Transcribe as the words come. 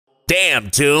Damn,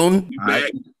 Tune. We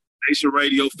back. Nation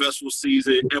Radio Festival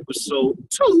Season, Episode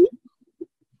 2.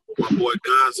 My boy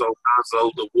Gonzo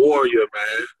the Warrior,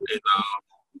 man. And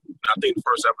I think the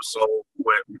first episode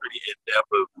went pretty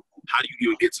in-depth of how do you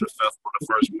even get to the festival in the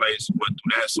first place. Went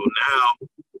through that. So now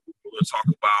we're going to talk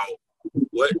about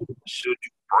what should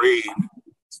you bring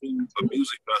to a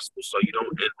music festival so you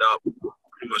don't end up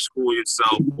pretty much screwing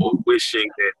yourself or wishing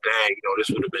that, dang, this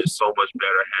would have been so much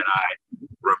better had I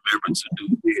remembered to do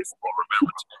this or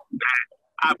remembered to do that.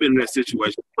 I've been in that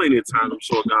situation plenty of times. I'm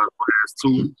sure God has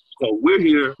too. So we're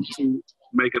here to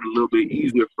make it a little bit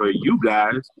easier for you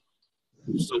guys.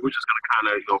 So we're just gonna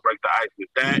kind of break the ice with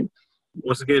that.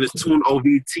 Once again, it's Tune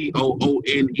OVTOONE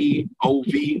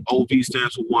OV. OV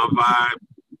stands for One Vibe.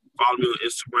 Follow me on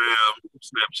Instagram,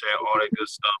 Snapchat, all that good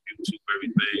stuff, YouTube,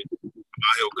 everything. I'm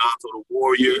out here with Gonzo the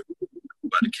Warrior.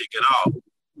 About to kick it off.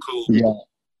 Cool. Yeah.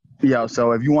 Yo,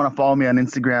 so if you want to follow me on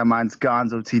Instagram, mine's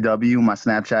GonzoTW. My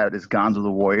Snapchat is Gonzo the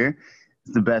Warrior.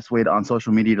 It's the best way on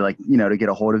social media to to get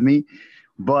a hold of me.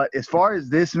 But as far as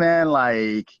this, man,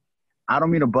 I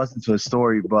don't mean to bust into a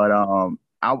story, but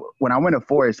when I went to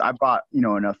Forest, I brought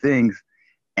enough things,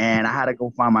 and I had to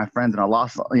go find my friends, and I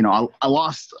lost I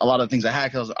lost a lot of things I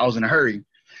had because I was in a hurry.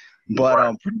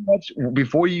 But pretty much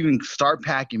before you even start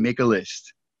packing, make a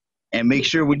list. And make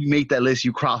sure when you make that list,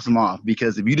 you cross them off.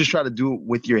 Because if you just try to do it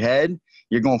with your head,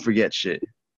 you're going to forget shit.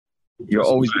 You're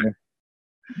always going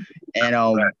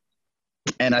to.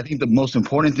 And I think the most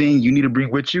important thing you need to bring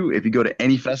with you if you go to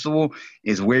any festival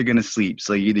is where you're going to sleep.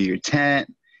 So either your tent,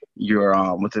 your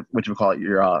what you call it,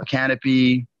 your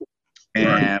canopy,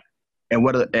 and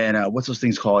what's those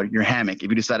things called? Your hammock. If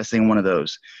you decide to stay in one of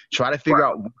those, try to figure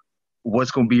out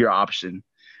what's going to be your option.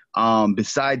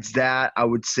 Besides that, I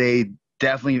would say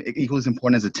definitely equally as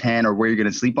important as a tent or where you're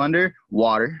going to sleep under,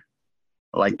 water.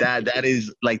 Like that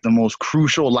is like the most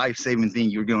crucial life-saving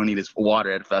thing you're going to need is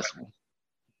water at a festival.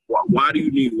 Why do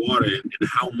you need water and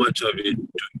how much of it do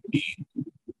you need?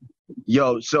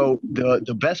 Yo, so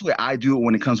the best way I do it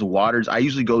when it comes to waters, I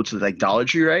usually go to Dollar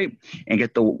Tree, right, and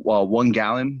get the 1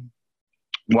 gallon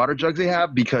water jugs they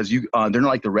have because they're not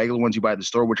like the regular ones you buy at the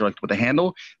store, which are like with a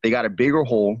handle. They got a bigger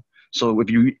hole. So if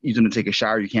you're using to take a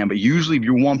shower, you can. But usually if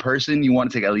you're one person, you want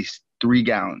to take at least 3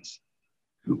 gallons.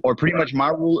 Or pretty much my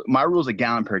rule is a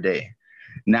gallon per day.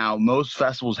 Now, most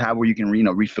festivals have where you can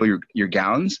refill your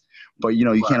gallons. But, you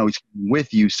can't always keep them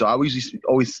with you. So I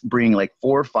always bring like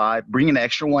 4 or 5. Bring an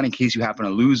extra one in case you happen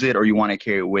to lose it or you want to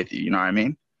carry it with you. You know what I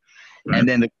mean? Right. And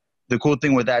then the cool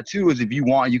thing with that, too, is if you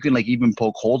want, you can even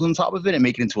poke holes on top of it and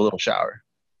make it into a little shower.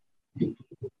 Wow,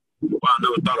 I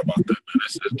never thought about that, man.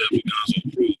 That's definitely Gonzo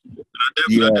approved.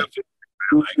 And I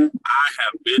definitely, I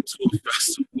have been to a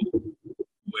festival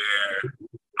where,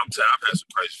 I've had some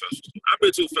crazy festivals. I've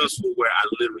been to a festival where I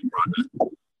literally brought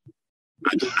nothing.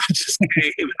 I just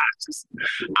came, I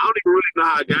don't even really know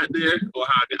how I got there or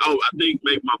I think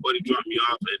maybe my buddy dropped me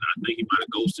off and I think he might have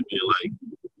ghosted me and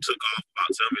took off about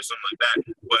telling me something like that.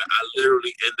 But I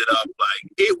literally ended up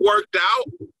it worked out.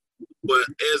 But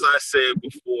as I said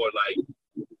before,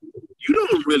 you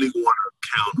don't really want to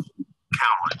count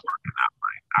on it working out.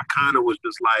 I kind of was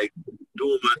just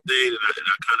doing my thing, and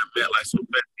I kind of met some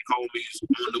bestie homies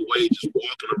on the way, just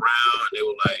walking around. And they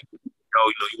were like, "Yo,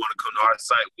 you want to come to our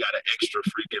site? We got an extra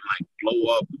freaking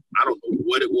blow up. I don't know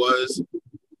what it was,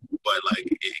 but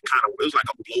it was like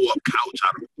a blow up couch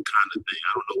out of kind of thing.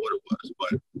 I don't know what it was,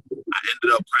 but I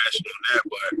ended up crashing on that.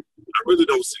 But I really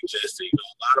don't suggest it. A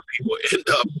lot of people end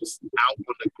up out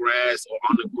on the grass or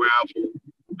on the gravel.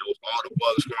 With all the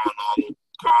bugs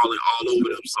crawling all over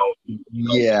them. So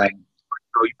yeah,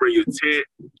 you bring your tent,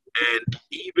 and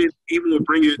even with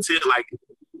bringing your tent,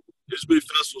 there's been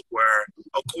festivals where,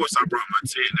 of course, I brought my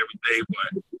tent and everything,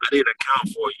 but I didn't account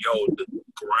for the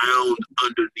ground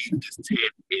underneath this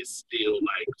tent is still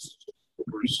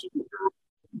super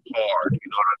hard. You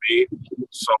know what I mean?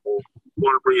 So you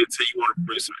want to bring your tent, you want to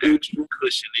bring some extra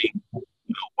cushioning,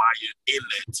 while you're in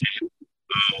that tent.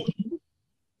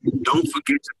 Don't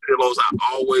forget the pillows. I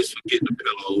always forget the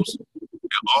pillows.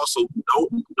 And also,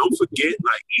 don't forget,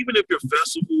 even if your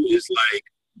festival is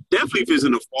definitely if it's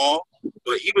in the fall,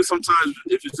 but even sometimes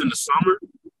if it's in the summer,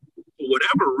 for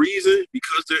whatever reason,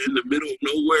 because they're in the middle of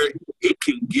nowhere, it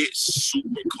can get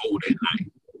super cold at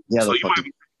night. Yeah, so you might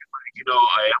be thinking,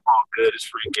 hey, I'm all good. It's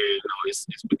freaking, it's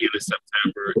beginning of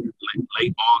September,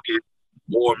 late August,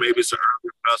 or maybe it's an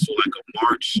early festival a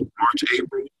March,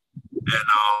 April, and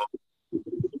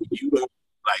you don't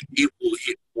it will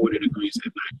hit 40 degrees at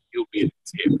night. You'll be in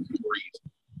 10 degrees.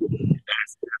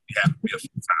 That's happened to me a few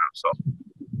times. So,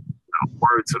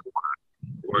 word to the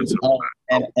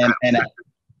mind.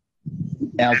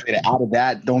 And I was going to out of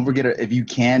that, don't forget, if you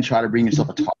can, try to bring yourself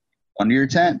a tarp under your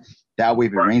tent. That way,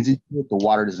 if it rains into it, the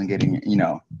water doesn't get in,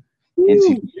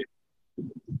 into.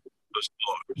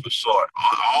 For sure.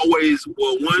 Always,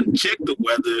 well, one, check the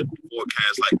weather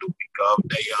forecast like the week of,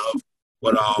 day of.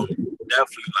 But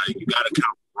definitely, like, you got to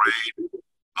count rain.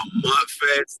 A mud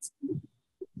fest,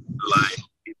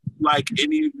 like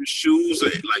any of your shoes,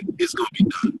 like, it's going to be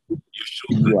done. Your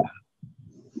shoes are done.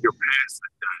 Your pants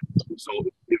are done. So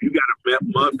if you got a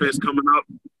mud fest coming up,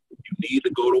 you need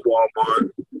to go to Walmart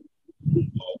or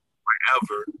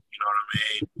wherever, you know what I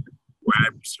mean?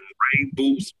 Grab some rain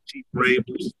boots, cheap rain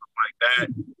boots, stuff like that.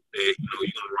 That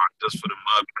you're gonna rock just for the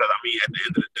mud. Because I mean, at the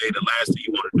end of the day, the last thing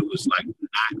you want to do is like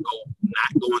not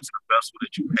go into the festival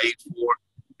that you paid for,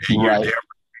 and you're there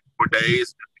for 4 days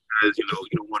because you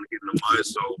don't want to get in the mud.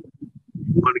 So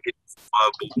you want to get some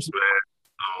mud boots, man.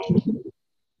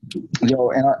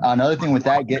 Yo, and another thing with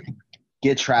that,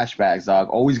 get trash bags, dog.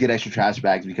 Always get extra trash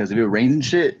bags because if it rains and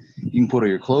shit, you can put all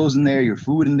your clothes in there, your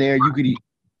food in there. You could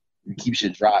keep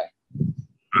shit dry.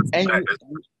 And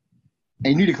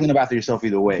you need to clean up after yourself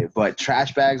either way. But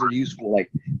trash bags are useful.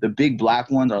 Like the big black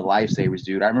ones are lifesavers,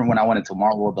 dude. I remember when I went to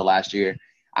Tomorrow World the last year,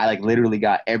 I like literally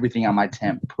got everything on my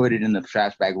tent, put it in the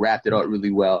trash bag, wrapped it up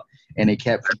really well, and it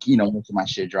kept most of my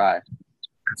shit dry.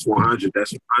 That's 100.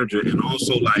 That's 100. And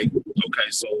also, like, okay,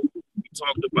 so we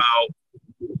talked about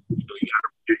you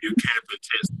got your camping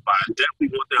tent spot.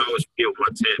 Definitely one thing I always forget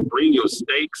one tent. Bring your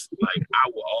stakes. Like I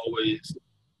will always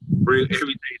bring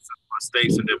everything to my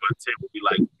stakes, and then my tent will be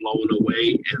like blown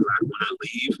away and like when I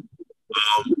leave.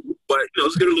 But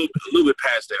let's get a little bit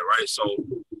past that, right? So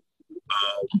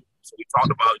we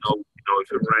talked about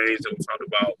if it rains, and we talked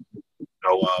about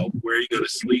where you're gonna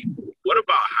sleep. What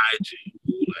about hygiene?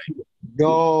 Like,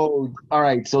 yo, all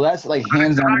right. So that's like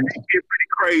hands on. Get pretty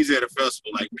crazy at a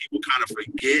festival. Like people kind of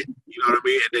forget, you know what I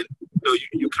mean? And then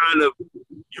you kind of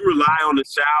rely on the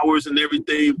showers and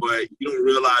everything, but you don't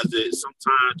realize that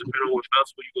sometimes, depending on what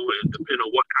festival you go in, depending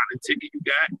on what kind of ticket you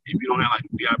got, if you don't have like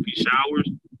VIP showers,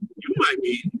 you might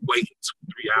be waiting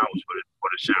 2-3 hours for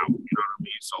the shower. You know what I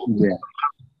mean? So yeah. a lot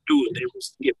of people do it. They will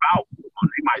skip out.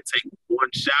 They might take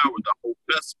one shower the whole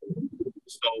festival.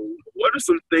 So what are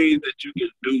some things that you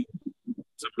can do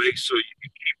to make sure you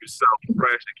can keep yourself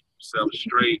fresh and keep yourself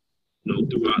straight,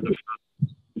 throughout the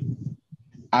festival?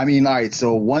 I mean, all right,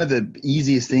 so one of the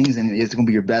easiest things, and it's going to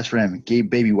be your best friend,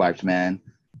 baby wipes, man.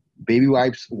 Baby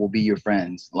wipes will be your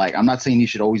friends. Like, I'm not saying you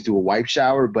should always do a wipe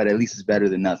shower, but at least it's better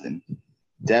than nothing.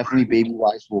 Definitely baby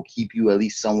wipes will keep you at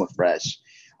least somewhat fresh.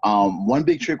 One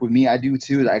big trick with me I do,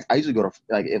 too, is I usually go to,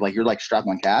 if you're, strapped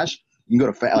on cash, you can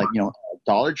go to,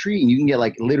 Dollar Tree, and you can get,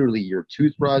 literally your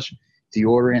toothbrush,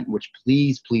 deodorant, which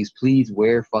please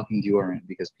wear fucking deodorant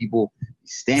because people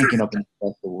stanking up in the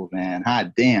festival, man.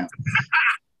 Hot damn.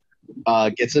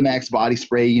 Get some Axe body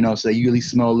spray, so you really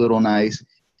smell a little nice.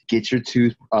 Get your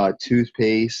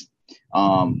toothpaste.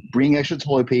 Bring extra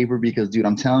toilet paper because, dude,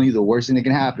 I'm telling you, the worst thing that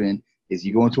can happen is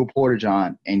you go into a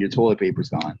Porta-John and your toilet paper's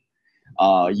gone.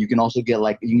 You can also get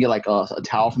a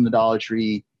towel from the Dollar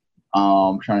Tree.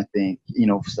 I'm trying to think,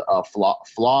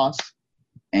 floss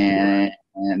and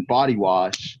body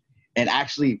wash. And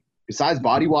actually, besides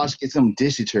body wash, get some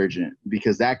dish detergent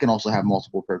because that can also have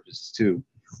multiple purposes too.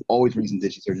 Always bring some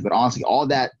dish detergent. But honestly, all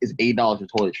that is $8 for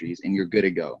toiletries, and you're good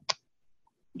to go.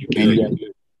 You good.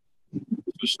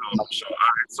 For sure. All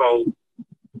right, so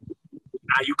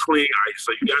now you clean. All right,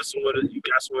 so you got somewhere to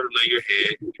lay your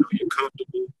head. You're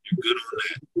comfortable. You're good on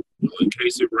that. In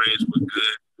case it rains, we're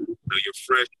good. You're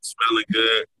fresh, smelling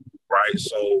good, right?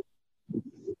 So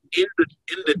in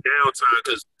the downtime,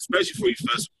 because especially for you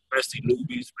festival, especially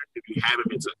newbies, especially if you haven't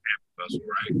been to a camping festival,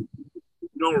 right?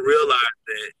 You don't realize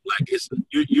that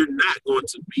you're not going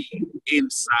to be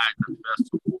inside the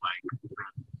festival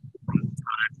from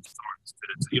time it starts to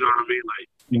the, you know what I mean? Like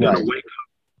you're gonna wake up.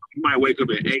 You might wake up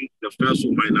at 8. The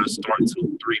festival might not start till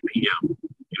 3 p.m.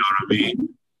 You know what I mean?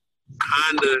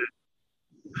 How do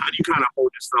you kind of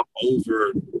hold yourself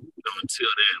over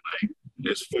until then? Like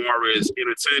as far as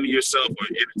entertaining yourself or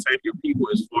entertaining your people,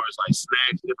 as far as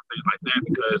snacks, different things like that,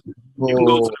 because you can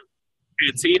go to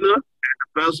the cantina at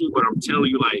the festival, but I'm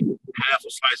telling you, half a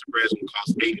slice of bread is gonna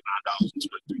cost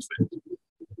 $89.23.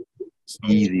 So,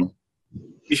 easy.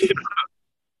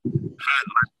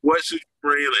 What should you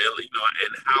bring,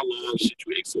 and how long should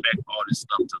you expect all this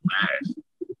stuff to last?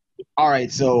 All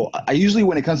right, so I usually,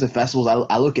 when it comes to festivals,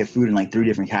 I look at food in 3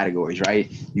 different categories,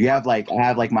 right? You have I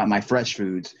have my fresh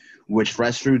foods, which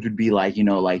fresh foods would be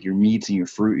your meats and your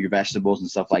fruit, your vegetables and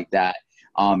stuff like that.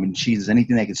 And cheeses,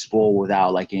 anything that can spoil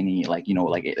without any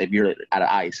if you're out of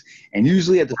ice. And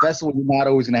usually at the festival, you're not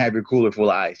always gonna have your cooler full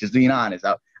of ice. Just being honest,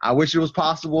 I wish it was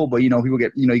possible, but people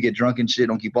get you get drunk and shit,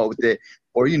 don't keep up with it,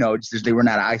 or just they run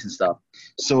out of ice and stuff.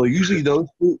 So usually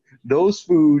those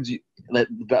foods, at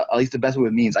least the best way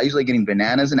with me is I usually getting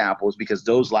bananas and apples because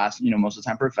those last most of the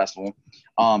time for a festival.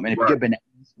 And if you get bananas,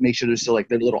 make sure they're still like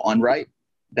they're a little unripe.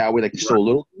 That way, like they're still a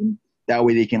little. That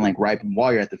way they can like ripen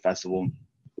while you're at the festival.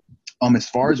 As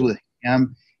far as with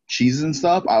ham, cheeses and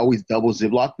stuff, I always double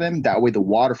Ziploc them. That way the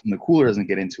water from the cooler doesn't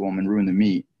get into them and ruin the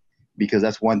meat, because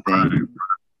that's one thing.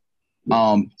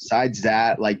 Besides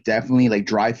that, like definitely like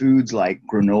dry foods like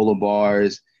granola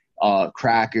bars,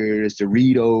 crackers,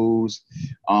 Doritos,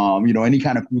 any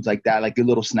kind of foods like that, like good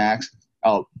little snacks.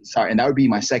 Oh, sorry, and that would be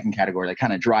my second category, like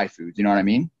kind of dry foods. You know what I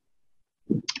mean?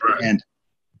 Right. And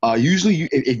usually,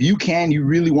 if you can, you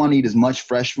really want to eat as much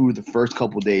fresh food the first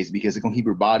couple of days because it's going to keep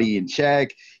your body in check.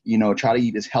 Try to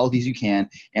eat as healthy as you can.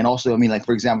 And also, I mean, like,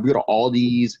 for example, you go to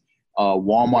Aldi's,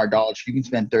 Walmart, Dollar Tree, you can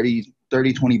spend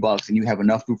 $20 and you have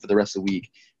enough food for the rest of the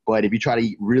week. But if you try to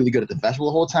eat really good at the festival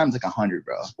the whole time, it's like 100,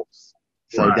 bro.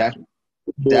 So right. definitely.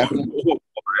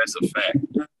 That's a fact.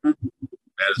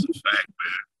 That is a fact,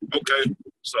 man. Okay.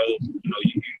 So,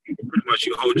 you pretty much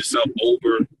you hold yourself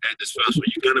over at this festival.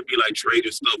 You're gonna be like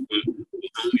trading stuff with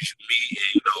homies you meet,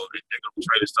 and they're gonna be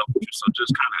trading stuff with you. So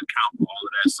just kind of account for all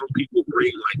of that. Some people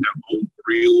bring like their own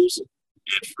grills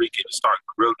and freaking start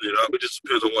grilling it up. It just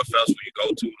depends on what festival you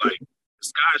go to. Like the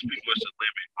sky's pretty much the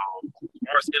limit. As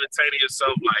far as entertaining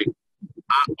yourself, like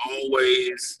I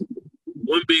always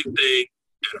one big thing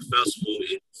at a festival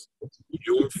is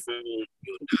your phone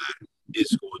will die.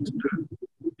 It's going to die.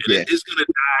 And it's going to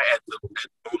die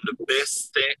on the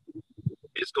best set.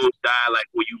 It's going to die like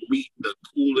when you meet the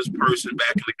coolest person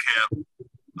back in the camp.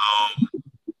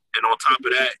 And on top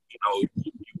of that, you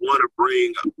want to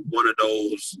bring one of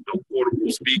those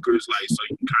portable speakers, like so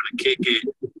you can kind of kick it,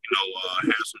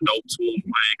 have some dope tunes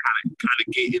playing, kind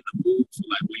of get in the mood for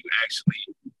like when you actually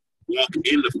walk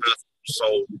in the festival. So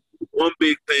one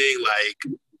big thing, like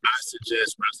I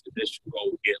suggest you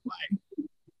go get like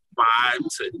 5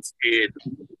 to 10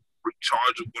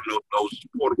 rechargeable, those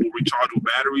portable rechargeable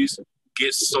batteries.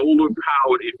 Get solar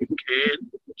powered if you can.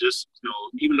 Just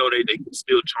even though they can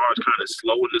still charge kind of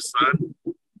slow in the sun,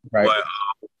 right. But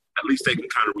at least they can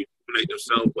kind of rejuvenate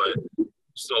themselves. But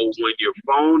so when your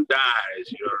phone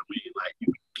dies, you know what I mean. Like you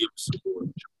can give support.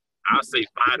 I'll say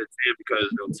 5 to 10 because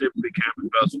typically camping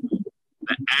festival,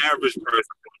 the average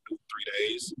person will do 3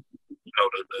 days.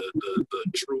 The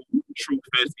true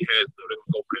fancy heads, they're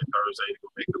gonna go for that Thursday, they're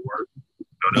gonna make it work.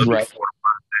 They'll do 4 to 5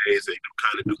 days, they can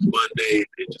kind of do Monday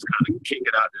and just kind of kick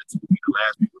it out there to be the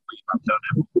last people leave. I've done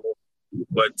that before.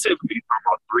 But typically talking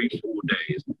about 3 full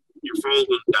days. Your phone's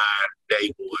gonna die day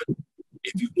one.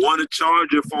 If you want to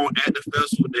charge your phone at the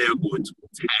festival, they're going to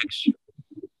tax you.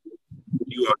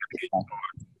 You are gonna get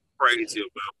charged crazy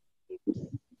amount.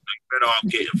 You're better off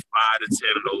getting 5 to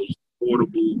 10 of those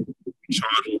portable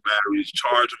rechargeable batteries,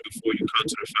 charge them before you come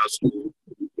to the festival.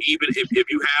 Even if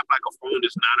you have like a phone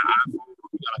that's not an iPhone, or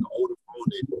you got like an older phone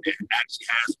that actually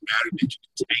has a battery that you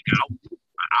can take out,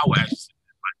 I would actually say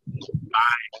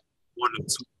buy 1 or 2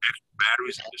 extra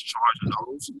batteries and just charging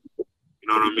those. You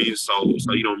know what I mean? So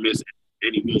you don't miss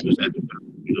any moments at the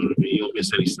festival. You know what I mean? You don't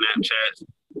miss any Snapchats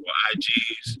or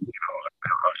IGs,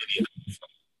 or any of them. So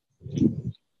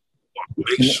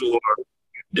make sure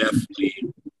you definitely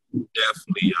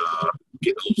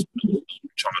get those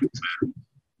rechargeable batteries.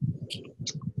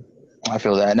 I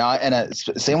feel that. No, and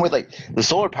same with like the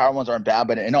solar power ones aren't bad,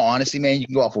 but in all honesty, man, you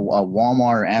can go off of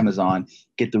Walmart or Amazon,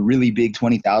 get the really big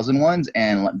 20,000 ones,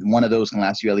 and one of those can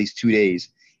last you at least 2 days.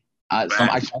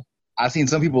 I've seen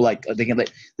some people like they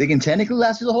can technically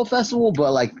last you the whole festival,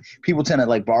 but like people tend to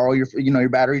like borrow your your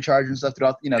battery charger and stuff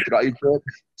throughout your trip.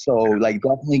 So like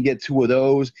definitely get 2 of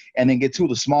those, and then get 2 of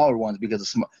the smaller ones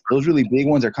because those really big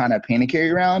ones are kind of a pain to carry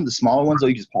around. The smaller ones, though,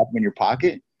 you just pop them in your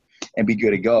pocket and be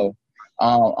good to go.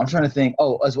 I'm trying to think.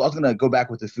 Oh, as well, I was gonna go back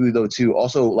with the food though too.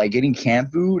 Also, like getting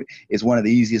canned food is one of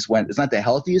the easiest ones. It's not the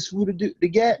healthiest food to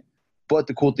get, but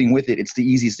the cool thing with it, it's the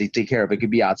easiest to take care of. It could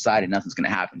be outside and nothing's gonna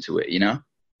happen to it.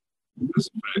 That's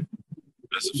a fact.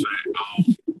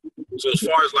 So as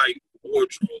far as like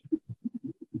wardrobe,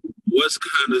 what's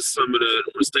kind of some of the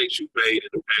mistakes you made in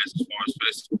the past as far as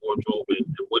festival wardrobe, and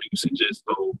what do you suggest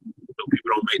so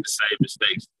people don't make the same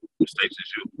mistakes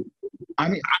as you? I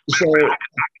mean, I can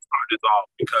start this off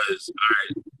because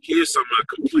here's something I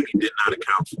completely did not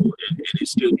account for, and it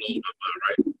still blows my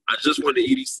mind. Right, I just went to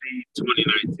EDC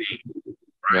 2019.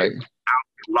 Right, out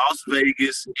in Las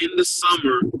Vegas in the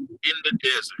summer in the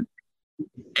desert.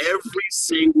 Every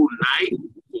single night,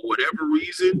 for whatever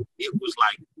reason, it was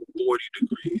like 40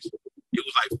 degrees. It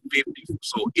was like 50.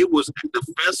 So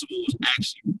the festival was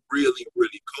actually really,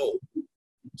 really cold.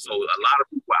 So a lot of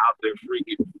people out there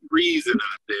freezing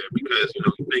out there because, you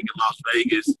know, you think in Las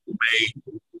Vegas, May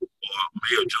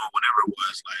or June, whenever it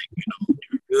was, like, you know,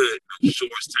 you're good, you know,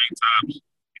 shorts, tank tops,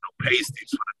 you know,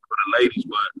 pasties for the ladies,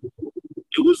 but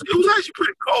it was actually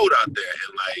pretty cold out there,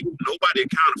 and like nobody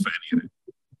accounted for any of it.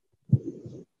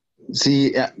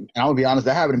 See, I'll be honest,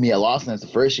 that happened to me at Los Angeles the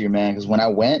first year, man, because when I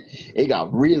went, it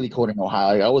got really cold in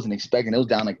Ohio. Like, I wasn't expecting it. It was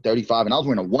down like 35, and I was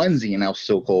wearing a onesie, and I was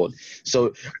so cold.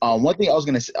 So one thing I was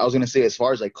gonna say as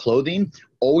far as like clothing,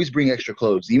 always bring extra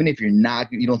clothes. Even if you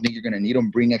don't think you're gonna need them,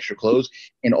 bring extra clothes,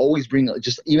 and always bring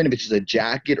just even if it's just a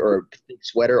jacket or a thick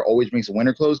sweater, always bring some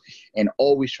winter clothes, and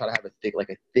always try to have a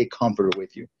thick comforter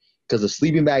with you, because the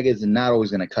sleeping bag is not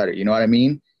always gonna cut it. You know what I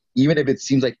mean? Even if it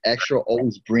seems like extra,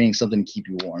 always bring something to keep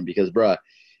you warm, because, bruh,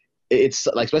 it's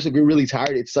like, especially if you're really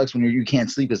tired, it sucks when you can't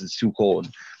sleep because it's too cold.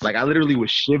 Like, I literally was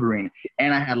shivering,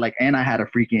 and I had a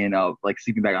freaking like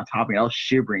sleeping bag on top of me. I was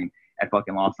shivering at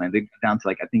fucking Los Angeles. They got down to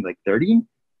like, I think like 30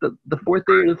 the fourth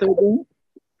day or the third day.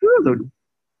 So,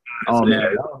 oh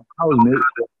man, I was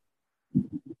miserable.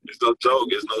 It's no joke.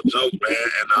 It's no joke, man.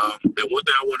 And one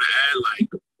thing I want to add, like,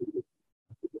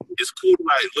 it's cool to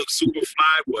like look super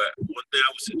fly, but one thing I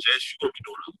would suggest, you're gonna be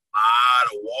doing a lot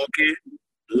of walking.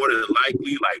 More than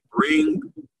likely, like, bring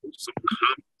some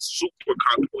super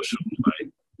comfortable shoes. Like,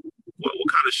 what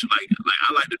kind of shoe? Like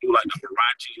I like to do like the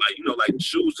Huarache, like, you know, like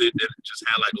shoes that just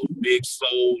have like those big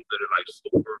soles that are like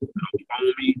super, you know,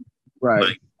 foamy. Right.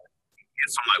 Like, get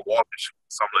some like walking shoes,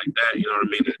 something like that. You know what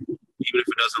I mean? That even if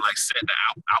it doesn't like set the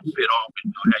outfit off,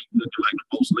 and, you know, how you looking like the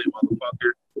most lit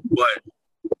motherfucker, but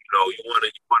you know, you wanna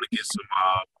get some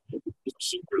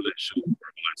super lit shoes, or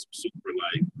like some super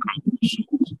like comfortable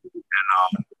shoes,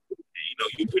 and you know,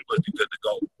 you pretty much be good to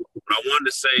go. What I wanted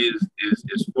to say is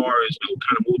as far as, you know,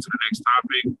 kind of move to the next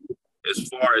topic, as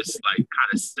far as like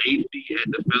kind of safety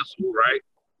at the festival, right?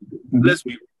 Mm-hmm. Let's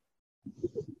be,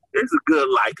 there's a good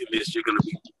likeness you're gonna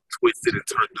be twisted and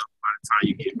turned up by the time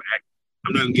you get back.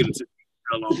 I'm not gonna get into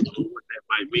detail on what that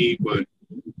might mean, but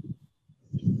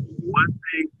one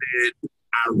thing that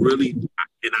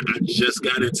I just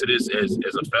got into this as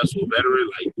a festival veteran,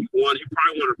 like, you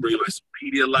probably want to bring like some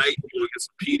Pedialyte. You want to get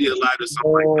some Pedialyte or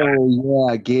something like that. Oh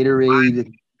yeah, Gatorade.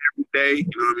 Every day, you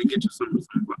know what I mean? Get you some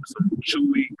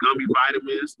chewy gummy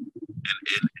vitamins, and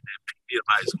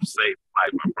Pedialyte is gonna save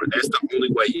life, my friend. That's the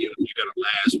only way you're gonna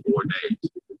last 4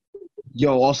 days.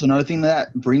 Yo, also another thing,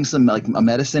 that bring some like a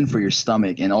medicine for your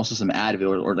stomach, and also some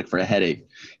Advil or like for a headache,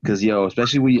 because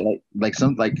especially when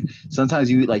sometimes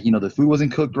you, like, you know, the food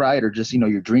wasn't cooked right, or just, you know,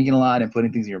 you're drinking a lot and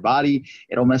putting things in your body,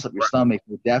 it'll mess up your stomach.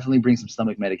 So definitely bring some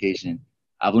stomach medication.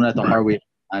 I've learned that the hard way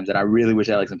times, that I really wish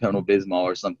I had like some Pepto-Bismol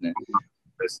or something.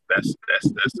 That's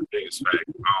the biggest fact.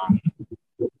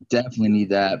 Definitely need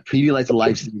that. Pedialyte's a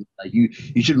lifesaver. Like, you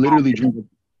should literally drink it.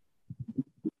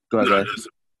 Go ahead.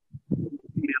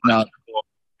 No.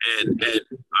 And all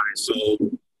right, so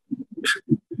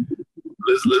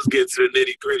let's get to the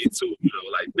nitty gritty too. You know,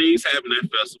 like, things happen at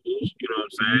festivals. You know what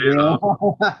I'm saying?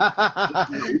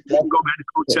 Yeah. Go back to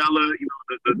Coachella. You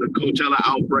know, the Coachella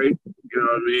outbreak. You know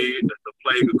what I mean? The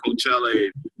plague of Coachella,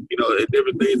 and, you know, and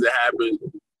different things that happen.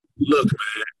 Look,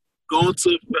 man, going to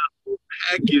a festival,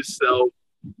 pack yourself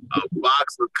a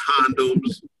box of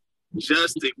condoms,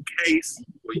 just in case,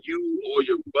 for you or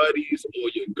your buddies or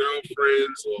your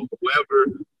girlfriends or whoever,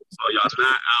 so y'all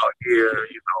not out here,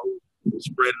 you know,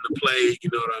 spreading the plague. You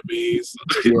know what I mean? So,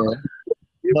 yeah.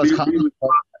 Plus,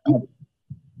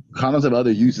 condoms have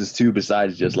other uses too,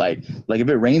 besides just like if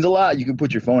it rains a lot, you can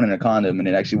put your phone in a condom and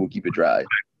it actually will keep it dry.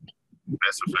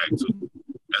 That's a fact too.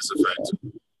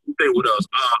 Think what else?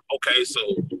 Okay, so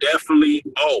definitely.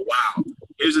 Oh wow.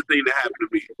 Here's the thing that happened to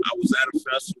me. I was at a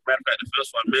festival. Matter of fact, the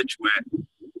festival I met you at,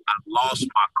 I lost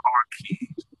my car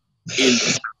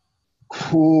keys.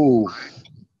 Ooh.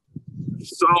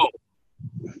 So,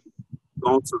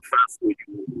 going to the festival,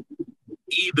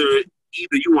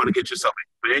 either you want to get yourself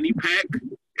a fanny pack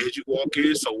as you walk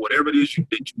in. So whatever it is that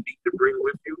you need to bring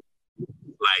with you,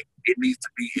 like, it needs to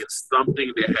be in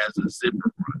something that has a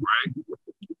zipper run, right?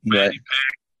 Fanny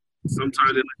pack.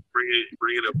 Sometimes they like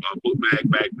bring in a book bag,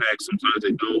 backpack. Sometimes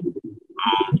they don't.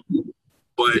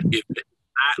 But if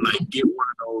not, like, get one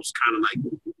of those kind of like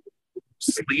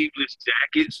sleeveless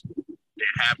jackets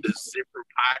that have the zipper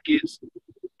pockets,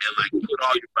 and like put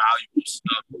all your valuable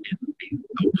stuff in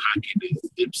a pocket that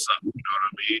zips up. You know what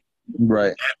I mean?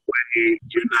 Right. That way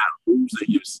you're not losing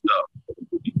your stuff,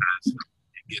 because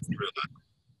it gets real ugly.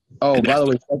 Oh, by the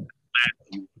way,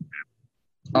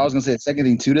 I was gonna say the second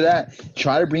thing too to that,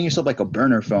 try to bring yourself like a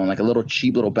burner phone, like a little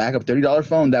cheap little backup $30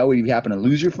 phone. That way, if you happen to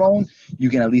lose your phone, you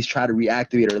can at least try to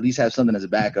reactivate, or at least have something as a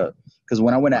backup. because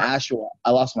when I went to Astro,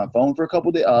 I lost my phone for a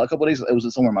couple days. It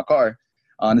was somewhere in my car.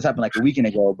 This happened like a weekend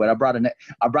ago. But I brought an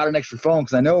extra phone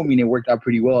because I know. I mean, it worked out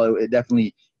pretty well. It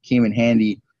definitely came in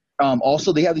handy.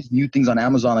 Also, they have these new things on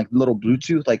Amazon, like little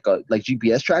Bluetooth, like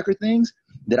GPS tracker things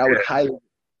that I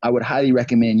would highly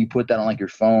recommend you put that on like your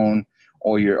phone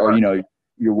or your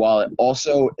wallet.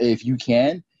 Also, if you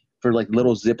can, for like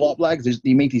little Ziploc bags,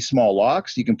 they make these small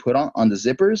locks you can put on the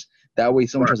zippers. That way,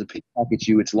 someone tries to pickpocket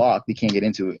you, it's locked. They can't get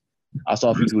into it. I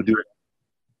saw a few people do it.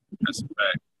 That's a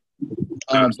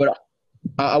fact. But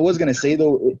I was gonna say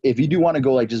though, if you do want to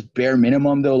go like just bare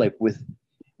minimum though, like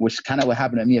which kind of what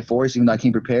happened to me at Forest, even though I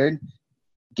came prepared,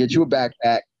 get you a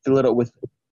backpack, fill it up with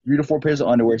 3 to 4 pairs of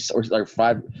underwear, or like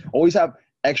 5. Always have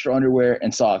extra underwear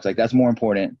and socks. Like that's more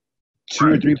important. 2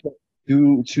 or 3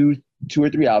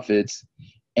 outfits,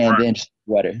 and then just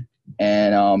sweater.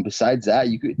 And besides that,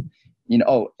 you could, and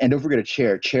don't forget a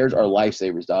chair. Chairs are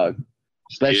lifesavers, dog.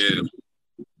 Especially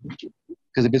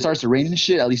because if it starts to rain and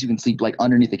shit, at least you can sleep like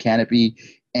underneath the canopy,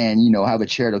 and have a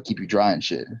chair that'll keep you dry and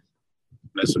shit.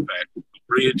 That's a fact.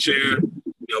 Bring your chair.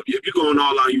 If you're going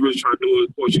all out, you really trying to do it.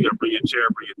 Of course, you gotta bring your chair,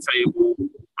 bring your table.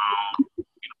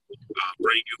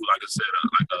 Bring you, like I said,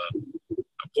 a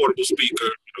portable speaker.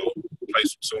 Play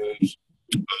some songs.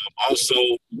 Also,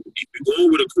 if you're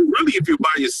going with a crew, really, if you're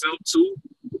by yourself too,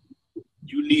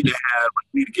 you need to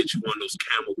get you one of those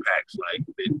camel packs, like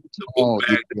the book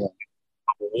bag of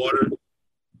water.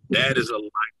 That is a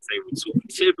lifesaver too.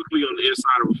 Typically, on the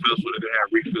inside of a festival, they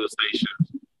have refill stations.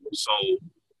 So,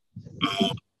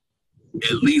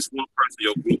 at least one person in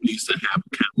your group needs to have a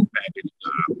camel package.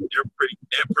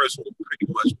 That person will pretty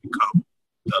much become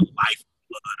the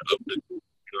lifeblood of the group.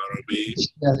 You know what I mean?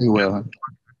 Yeah, he will.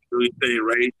 Everything,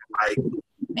 right? Like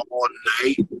all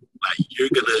night, like you're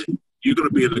gonna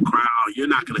be in the crowd. You're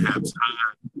not gonna have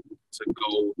time to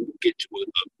go get you a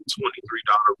 $23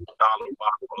 bottle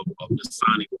of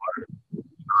Dasani water. You know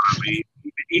what I mean?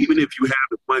 Even if you have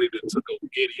the money to go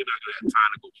get it, you're not gonna have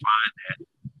time to go find that.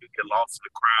 You get lost in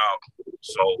the crowd.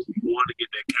 So you want to get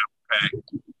that camel pack, and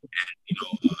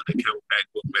the camel pack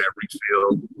book bag refill,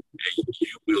 and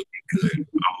you will be good.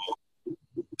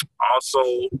 Also,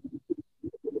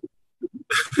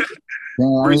 I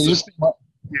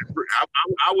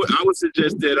would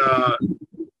suggest that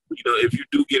if you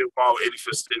do get involved in any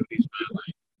festivities, man,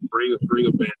 like bring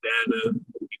a bandana,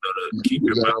 to keep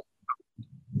your mouth.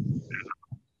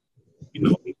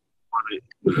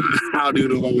 How do you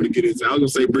know if I want to get into? I was gonna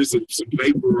say bring some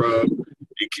vapor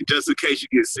just in case you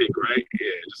get sick, right?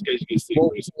 Yeah, just in case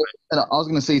you get sick. And I was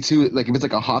gonna say too, like if it's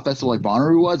like a hot festival like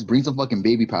Bonnaroo was, bring some fucking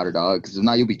baby powder, dog. Because if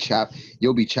not, you'll be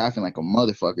chaffing like a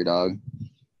motherfucker, dog.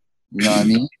 You know what I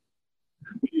mean?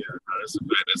 Yeah, no, that's a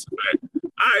fact.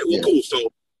 All right, well, cool. So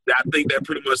I think that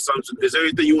pretty much sums it. Is there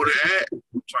anything you want to add?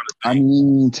 I'm trying to think. I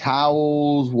mean,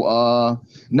 towels.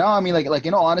 No, I mean, like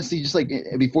in all honesty, just like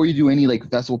before you do any like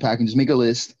festival packing, just make a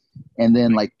list, and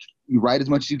then like you write as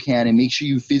much as you can, and make sure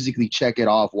you physically check it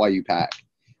off while you pack.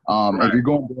 If you're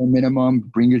going bare minimum,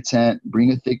 bring your tent,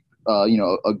 bring a thick, a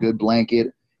good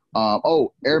blanket.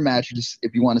 Air mattress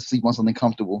if you want to sleep on something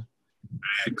comfortable.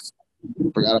 Thanks.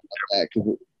 Forgot about that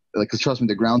because trust me,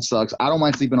 the ground sucks. I don't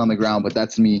mind sleeping on the ground, but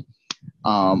that's me.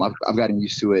 I've gotten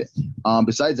used to it.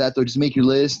 Besides that, though, just make your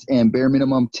list and bare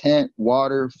minimum tent,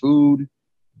 water, food,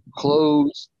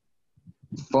 clothes,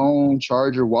 phone,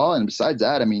 charger, wallet. And besides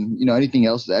that, I mean, anything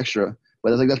else is extra.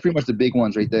 But that's pretty much the big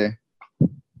ones right there. You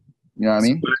know what I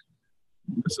mean?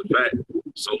 That's a fact.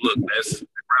 So look, that wraps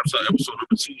up episode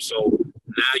number 2. So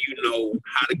now you know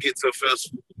how to get to a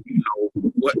festival. You know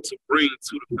what to bring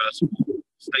to the festival.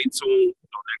 Stay tuned.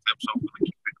 Next episode, we're gonna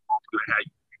keep it going. We're gonna have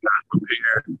you guys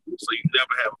prepared, so you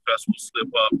never have a festival slip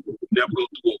up. Never go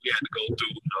through what we had to go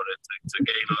through, to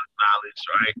gain all the knowledge,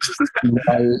 right? Some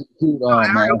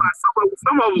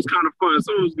of it was kind of fun.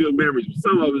 Some of it was good memories. But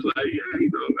some of it was like, I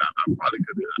probably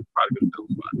could have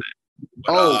done about that.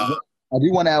 But, I do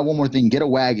want to add one more thing. Get a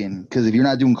wagon, because if you're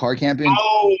not doing car camping.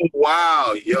 Oh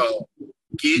wow, yo,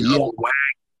 get a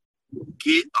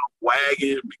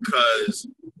wagon because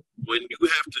when you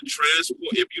have to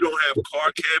transport, if you don't have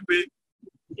car camping,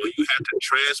 when you have to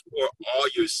transport all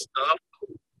your stuff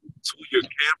to your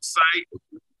campsite,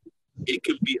 it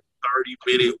can be a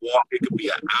 30-minute walk. It could be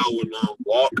an hour-long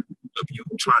walk of you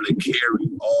trying to carry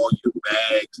all your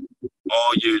bags,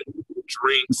 all your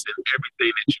drinks, and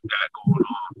everything that you got going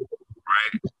on,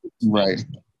 right? Right.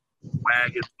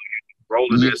 Wagons,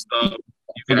 rolling that stuff.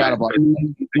 You got about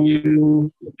in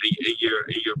your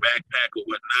backpack or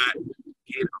whatnot.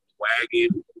 Get a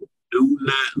wagon. Do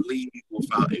not leave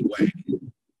without a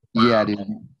wagon. Yeah, dude.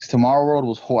 Tomorrow World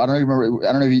was whole. I don't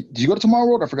know if did you go to Tomorrow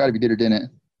World? I forgot if you did or didn't.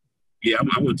 Yeah,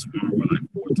 I went to Monroe like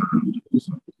 4 times.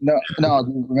 So. No.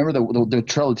 Remember the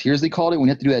Trail of Tears they called it when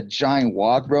you had to do that giant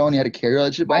walk, bro, and you had to carry all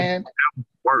that shit by hand. That was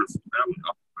worse. That was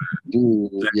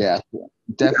Dude, yeah,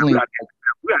 definitely. We got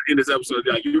to end this episode.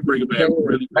 Like, you bring it back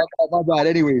really. My bad.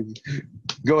 Anyways,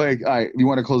 go ahead. All right, you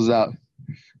want to close this out?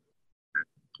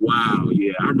 Wow,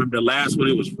 yeah, I remember the last one.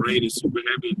 It was raining super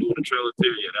heavy and doing the Trail of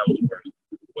Tears. Yeah, that was worse.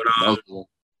 But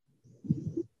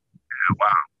yeah,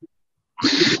 wow.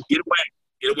 Get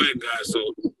away, guys. So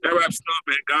that wraps it up,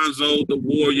 man. Gonzo, the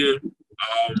Warrior.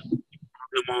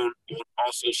 Him on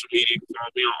all social media. You can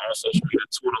follow me on all social media.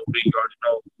 TooneOV, you already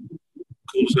know.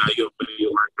 Coolest guy you ever video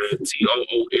like, man.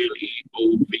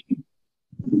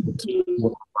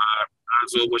 TOONEOV.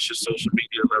 Gonzo, what's your social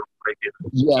media?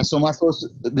 Yeah, so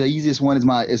the easiest one is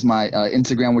my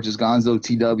Instagram, which is Gonzo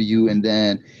TW, and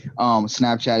then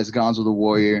Snapchat is Gonzo the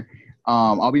Warrior.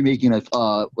 I'll be making a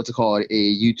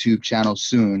YouTube channel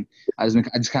soon. I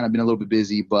just kind of been a little bit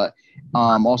busy, but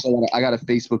also I got a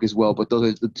Facebook as well. But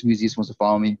those are the two easiest ones to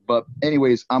follow me. But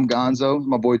anyways, I'm Gonzo,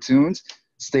 my boy Tunes.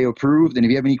 Stay approved, and if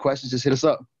you have any questions, just hit us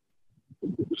up.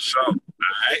 So, all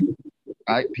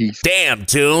right, peace. Damn,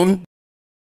 Tune.